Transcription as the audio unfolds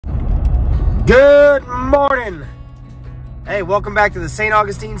Good morning. Hey, welcome back to the St.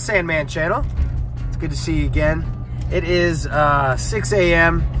 Augustine Sandman channel. It's good to see you again. It is 6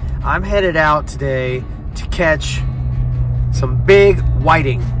 a.m. I'm headed out today to catch some big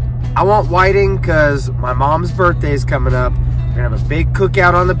whiting. I want whiting because my mom's birthday is coming up. We're gonna have a big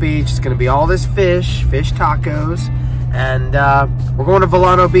cookout on the beach. It's gonna be all this fish tacos, and we're going to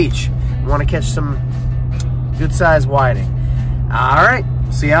Vilano Beach. We want to catch some good sized whiting. All right,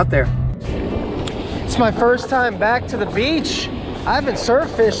 see you out there. It's my first time back to the beach. I haven't surf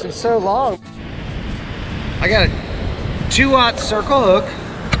fished in so long. I got a 2-aught circle hook.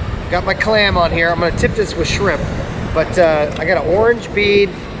 Got my clam on here. I'm gonna tip this with shrimp, but I got an orange bead,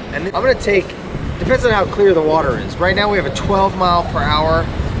 and I'm gonna take, depends on how clear the water is. Right now we have a 12-mile-per-hour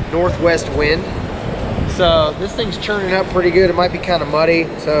northwest wind, so this thing's churning up pretty good. It might be kind of muddy,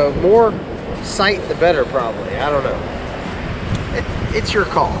 so more sight the better probably. I don't know. It's your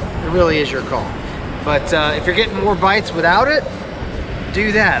call. It really is your call. But if you're getting more bites without it,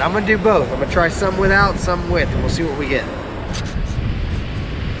 do that. I'm gonna do both. I'm gonna try some without, some with, and we'll see what we get.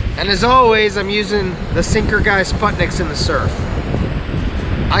 And as always, I'm using the Sinker Guy Sputniks in the surf.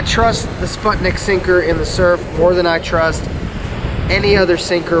 I trust the Sputnik sinker in the surf more than I trust any other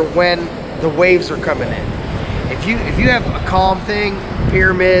sinker when the waves are coming in. If you have a calm thing,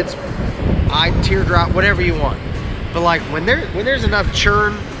 pyramids, teardrop, whatever you want. But like when there's enough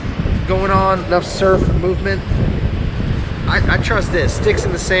churn going on, enough surf movement, I trust this. Sticks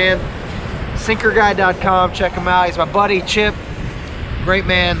in the sand. Sinkerguy.com, check him out. He's my buddy Chip. Great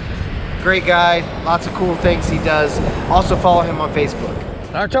man, great guy, lots of cool things he does. Also follow him on Facebook.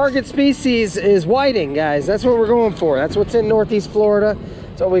 Our target species is whiting, guys. That's what we're going for. That's what's in Northeast Florida.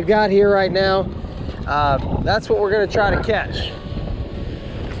 That's what we've got here right now. That's what we're gonna try to catch.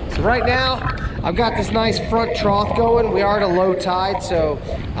 So right now, I've got this nice front trough going. We are at a low tide, so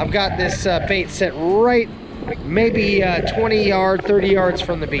I've got this bait set right maybe 20 yards, 30 yards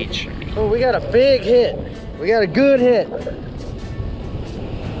from the beach. Oh, we got a big hit. We got a good hit.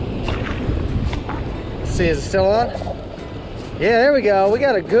 Let's see, is it still on? Yeah, there we go. We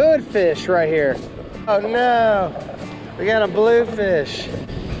got a good fish right here. Oh no, we got a bluefish.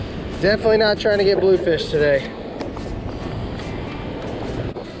 Definitely not trying to get bluefish today.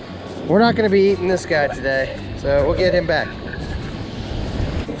 We're not gonna be eating this guy today, so we'll get him back.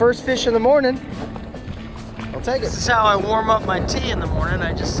 First fish in the morning. I'll take it. This is how I warm up my tea in the morning.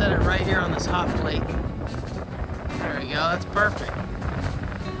 I just set it right here on this hot plate. There we go, that's perfect.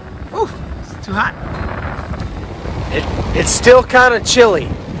 Ooh, it's too hot. It's still kind of chilly.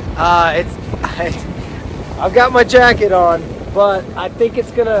 I've got my jacket on, but I think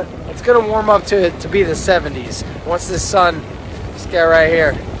it's gonna warm up to be the 70s once this sun, this guy right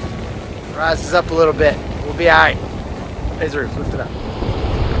here, rises up a little bit. We'll be all right. Jesus, lift it up.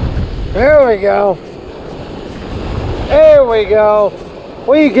 There we go. There we go.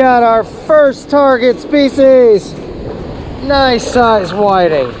 We got our first target species. Nice size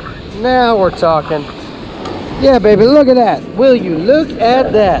whiting. Now we're talking. Yeah, baby, look at that. Will you look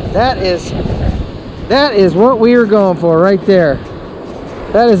at that? That is what we are going for right there.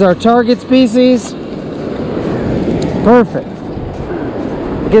 That is our target species. Perfect.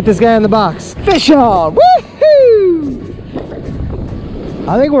 Get this guy in the box. Fish on! Woohoo!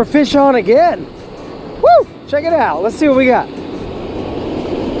 I think we're fish on again. Woo! Check it out. Let's see what we got.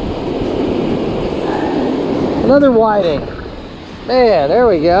 Another whiting. Man, there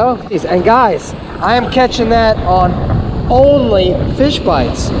we go. And guys, I am catching that on only fish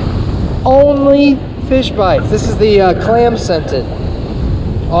bites. Only fish bites. This is the clam scented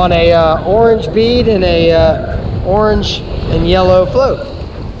on a orange bead and a orange and yellow float.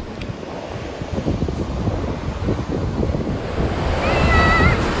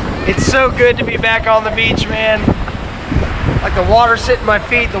 It's so good to be back on the beach, man. Like the water's hitting my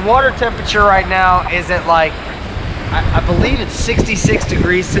feet. The water temperature right now is at like, I believe it's 66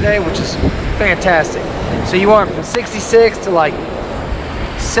 degrees today, which is fantastic. So you want from 66 to like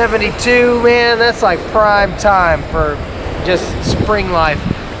 72, man, that's like prime time for just spring life.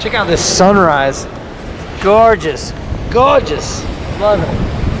 Check out this sunrise. Gorgeous, gorgeous. Love it.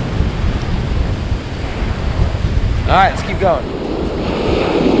 All right, let's keep going.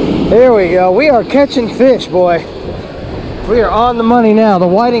 There we go. We are catching fish, boy. We are on the money now. The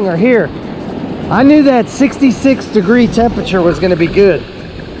whiting are here. I knew that 66-degree temperature was going to be good.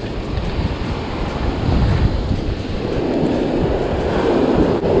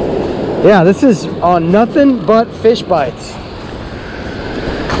 Yeah, this is on nothing but fish bites.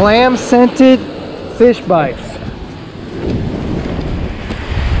 Clam scented fish bites.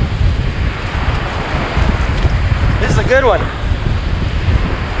 This is a good one.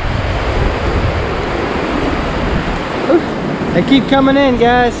 They keep coming in,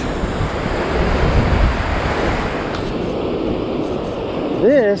 guys.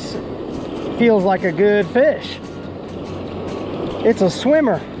 This feels like a good fish. It's a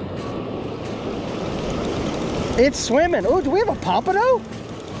swimmer. It's swimming. Oh, do we have a pompano?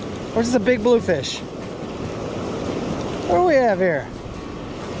 Or is this a big bluefish? What do we have here?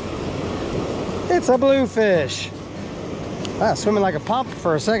 It's a bluefish. Wow, swimming like a pomp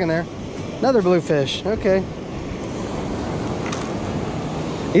for a second there. Another bluefish. Okay.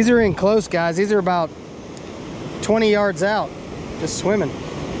 These are in close, guys. These are about 20 yards out. Just swimming.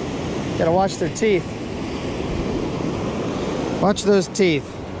 Gotta watch their teeth. Watch those teeth.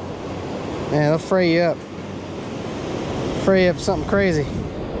 Man, they'll fray you up. Fray up something crazy.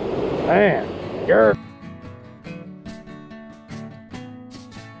 Man, grr.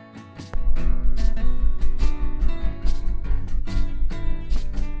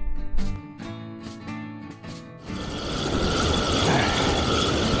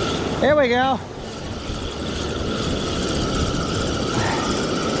 There we go.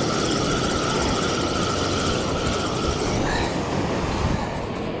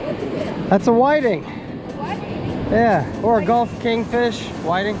 That's a whiting. Whiting? Yeah, or a Gulf kingfish,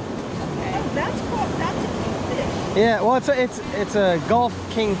 whiting. Okay. That's a kingfish. Yeah, well, it's a Gulf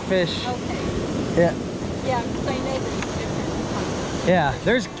kingfish. Okay. Yeah. Yeah, because I know there's different. Yeah,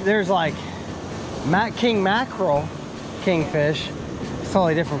 there's like king mackerel kingfish. It's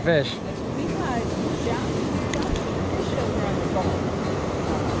totally different fish. We had fish over on the Gulf.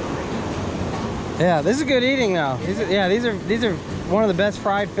 Yeah, this is good eating though. These are one of the best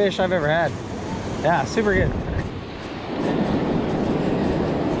fried fish I've ever had. Yeah, super good.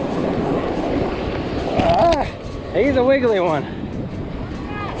 He's a wiggly one.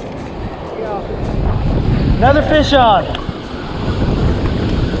 Another fish on.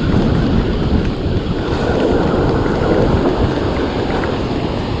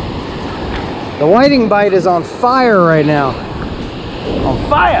 The whiting bite is on fire right now. On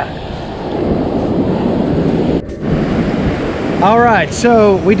fire! All right,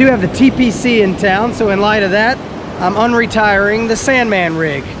 so we do have the TPC in town, so in light of that, I'm unretiring the SANDMAN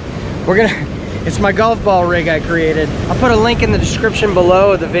rig. It's my golf ball rig I created. I'll put a link in the description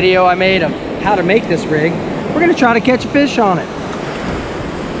below of the video I made of how to make this rig. We're gonna try to catch a fish on it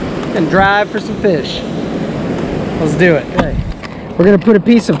and drive for some fish. Let's do it. Okay. We're gonna put a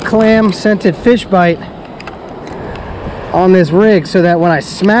piece of clam scented fish bite on this rig so that when I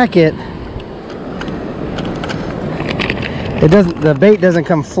smack it, the bait doesn't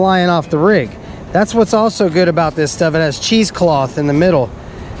come flying off the rig. That's what's also good about this stuff. It has cheesecloth in the middle,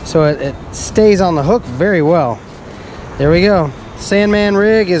 so it stays on the hook very well. There we go. SANDMAN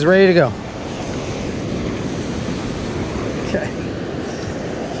rig is ready to go. Okay.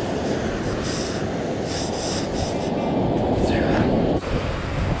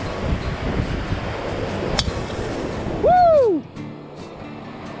 Woo!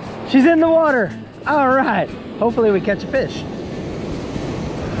 She's in the water. All right. Hopefully we catch a fish.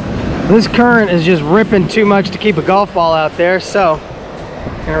 This current is just ripping too much to keep a golf ball out there, so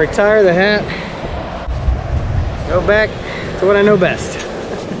I'm gonna retire the hat, go back to what I know best.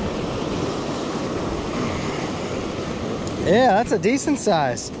 Yeah, that's a decent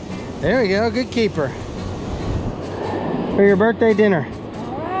size. There we go, good keeper. For your birthday dinner.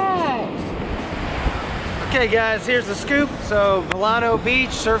 All right. Okay guys, here's the scoop. So Vilano Beach,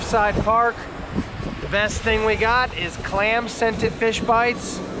 Surfside Park. The best thing we got is clam scented fish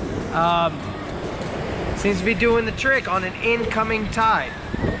bites. Seems to be doing the trick on an incoming tide.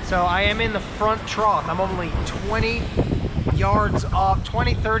 So I am in the front trough. I'm only 20 yards off,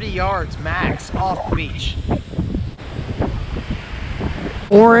 30 yards max off the beach.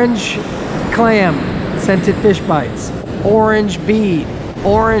 Orange clam scented fish bites, orange bead,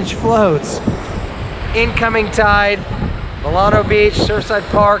 orange floats, incoming tide, Vilano Beach, Surfside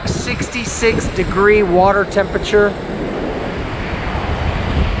Park, 66-degree water temperature.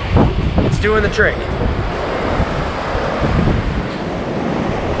 It's doing the trick.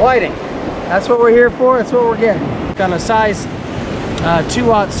 Whiting, that's what we're here for, that's what we're getting. On a size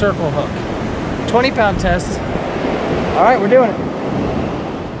 2-aught circle hook. 20-pound test. All right, we're doing it.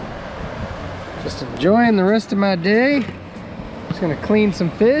 Just enjoying the rest of my day. Just gonna clean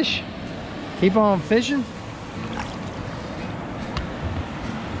some fish, keep on fishing.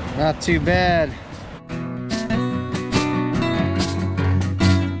 Not too bad.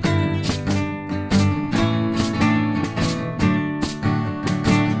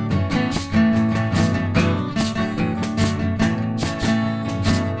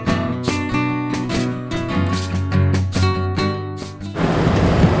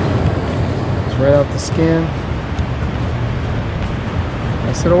 Right off the skin.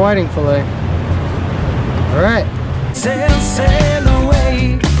 Nice little whiting fillet. All right. Sail, sail